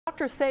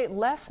doctors say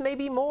less may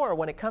be more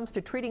when it comes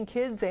to treating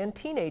kids and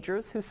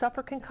teenagers who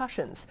suffer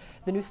concussions.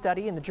 The new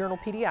study in the journal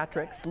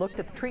Pediatrics looked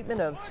at the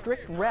treatment of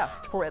strict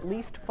rest for at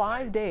least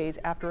 5 days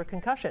after a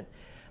concussion.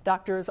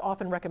 Doctors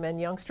often recommend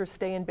youngsters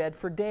stay in bed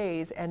for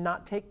days and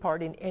not take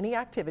part in any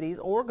activities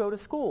or go to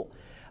school.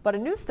 But a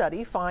new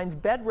study finds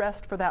bed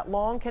rest for that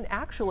long can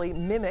actually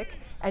mimic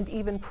and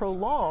even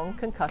prolong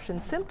concussion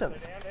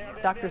symptoms.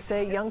 Doctors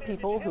say young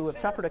people who have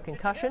suffered a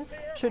concussion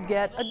should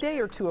get a day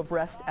or two of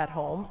rest at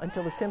home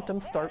until the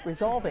symptoms start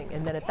resolving,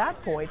 and then at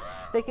that point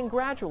they can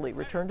gradually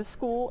return to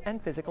school and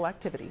physical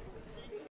activity.